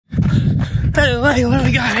Anyway, what do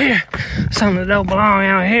we got here? Something that don't belong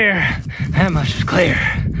out here. That much is clear.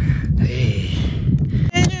 Hey.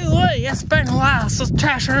 Anyway, it's been a while since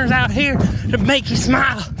Trashrunner's out here to make you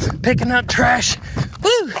smile. Picking up trash,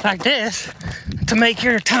 woo, like this, to make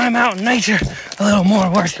your time out in nature a little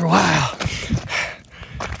more worth your while.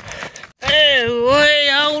 Anyway,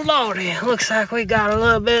 oh lordy, looks like we got a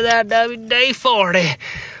little bit of that WD-40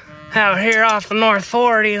 out here off the North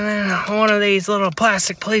 40, and then one of these little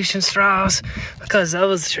plastic pollution straws, because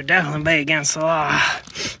those should definitely be against the law.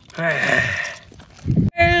 Anyway,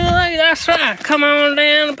 that's right, come on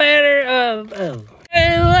down the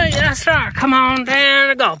Anyway, that's right, come on down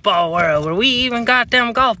to Golf Ball World, where we even got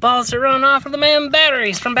them golf balls to run off of the men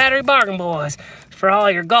batteries from Battery Bargain Boys for all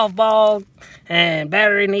your golf ball and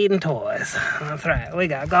battery needing toys. That's right, we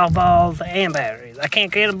got golf balls and batteries. I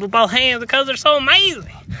can't get them with both hands because they're so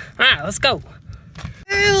amazing. Alright, let's go.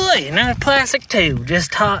 Anyway, another plastic tube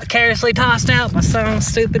just carelessly tossed out by some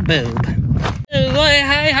stupid boob. Anyway,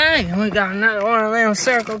 hey, we got another one of them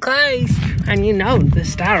Circle K's. And you know the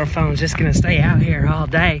styrofoam's just gonna stay out here all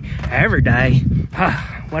day, every day.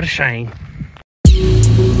 What a shame.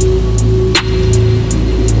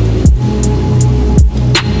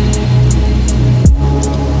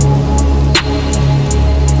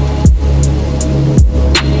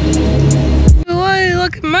 Hey,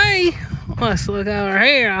 look at me. Let's look over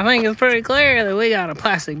here. I think it's pretty clear that we got a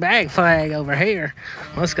plastic bag flag over here.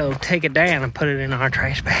 Let's go take it down and put it in our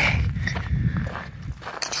trash bag.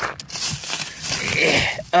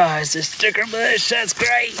 Yeah. Oh, it's a sticker bush. That's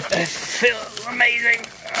great. I feel amazing.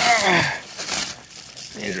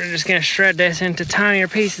 And we're just gonna shred this into tinier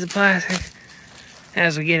pieces of plastic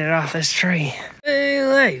as we get it off this tree.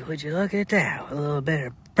 Hey, would you look at that? With a little bit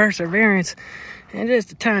of perseverance and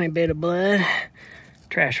just a tiny bit of blood,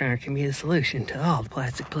 Trashrunner can be the solution to all the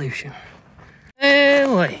plastic pollution. Hey,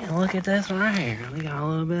 look at this one right here. We got a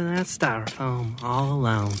little bit of that styrofoam all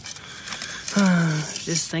alone.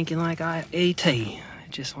 Just thinking like E.T.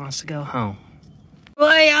 It just wants to go home.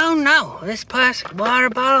 Well, oh no, this plastic water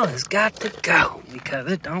bottle has got to go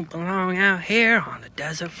because it don't belong out here on the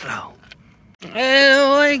desert floor.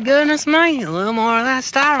 Oh, goodness me, a little more of that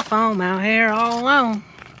styrofoam out here all alone.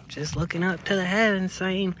 Just looking up to the heavens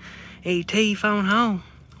saying, E.T. phone home.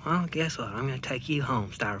 Well, guess what? I'm going to take you home,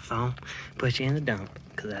 styrofoam. Put you in the dump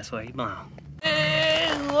because that's where you belong.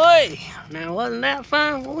 Anyway, now wasn't that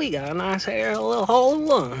fun? Well, we got a nice here, a little hole in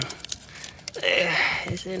one.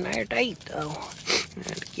 It's in there deep though. I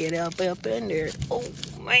have to get up in there. Oh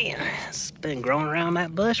man, it's been growing around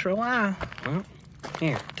that bush for a while. Well,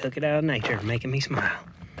 here, took it out of nature, making me smile.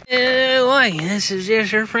 Anyway, this is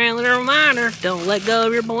just your friendly reminder. Don't let go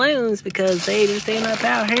of your balloons because they just end up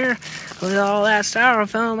out here with all that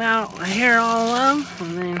styrofoam out here all alone.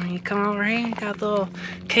 And then you come over here, you got the little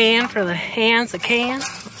can for the hands, the can,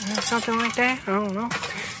 something like that. I don't know.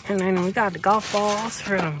 And then we got the golf balls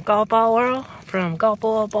from Golf Ball World, from Golf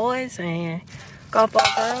Ball Boys and Golf Ball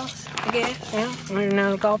Girls, I guess. Yeah, there's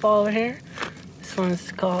another golf ball over here. This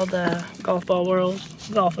one's called Golf Ball World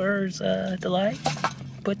Golfer's Delight.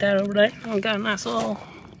 Put that over there. We got a nice little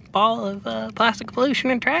ball of plastic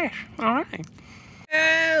pollution and trash. All right.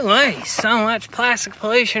 Anyway, so much plastic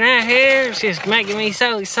pollution out here. It's just making me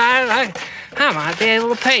so excited. I might be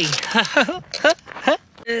able to pee.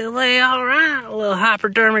 Anyway, all right. A little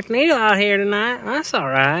hypodermic needle out here tonight. That's all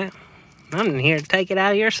right. I'm here to take it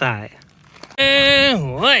out of your sight.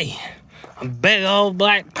 Anyway, a big old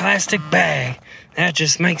black plastic bag. That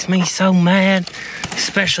just makes me so mad,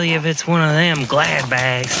 especially if it's one of them Glad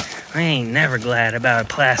bags. I ain't never glad about a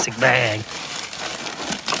plastic bag.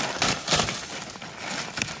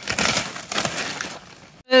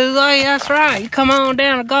 Hey, that's right. You come on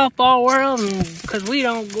down to Golf Ball World, because we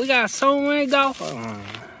got so many golf balls.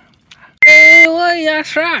 Hey,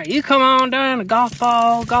 that's right. You come on down to Golf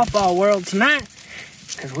Ball World tonight.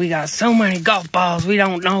 Because we got so many golf balls, we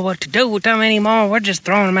don't know what to do with them anymore. We're just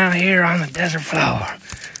throwing them out here on the desert floor.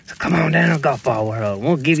 So come on down to Golf Ball World.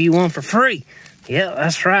 We'll give you one for free. Yep,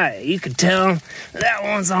 that's right. You can tell them that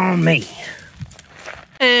one's on me.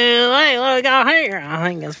 Hey, what we got here? I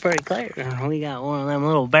think it's pretty clear. We got one of them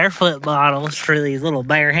little barefoot bottles for these little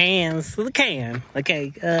bare hands. The can.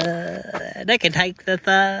 Okay, they can take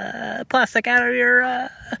the plastic out of your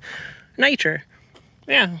nature.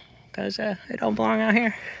 Yeah. Because it don't belong out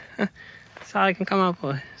here. That's all I can come up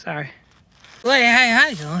with. Sorry. Wait,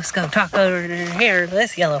 hey, let's go talk over here to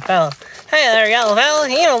this yellow fella. Hey there, yellow fella.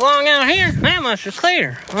 You don't belong out here. That much is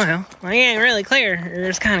clear. Well, he ain't really clear. You're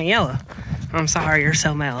just kind of yellow. I'm sorry, you're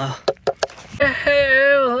so mellow.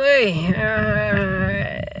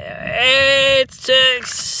 It's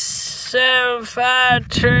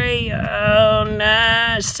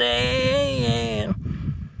 75309.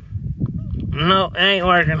 No, it ain't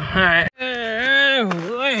working. Alright.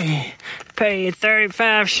 Pay you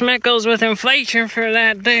 35 schmeckles with inflation for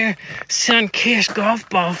that there sun-kissed golf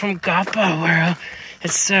ball from Golf Ball World.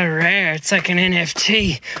 It's so rare. It's like an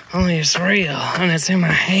NFT. Only it's real. And it's in my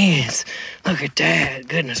hands. Look at that.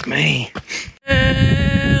 Goodness me.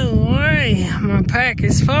 My pack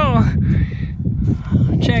is full.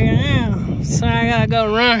 Check it out. So I gotta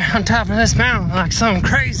go run on top of this mountain like some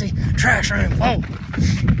crazy trash run. Whoa.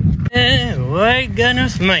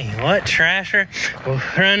 Goodness me, what trasher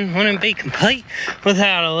run wouldn't be complete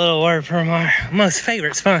without a little word from our most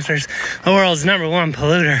favorite sponsors, the world's #1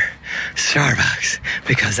 polluter, Starbucks,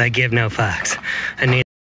 because they give no fucks.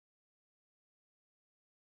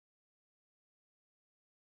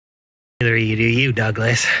 Neither you do you,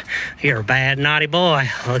 Douglas. You're a bad, naughty boy.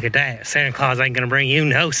 Look at that. Santa Claus ain't gonna bring you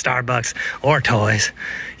no Starbucks or toys.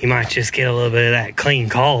 You might just get a little bit of that clean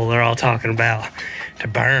coal they're all talking about to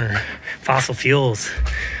burn. Fossil fuels.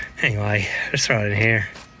 Anyway, just throw it in here.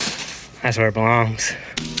 That's where it belongs.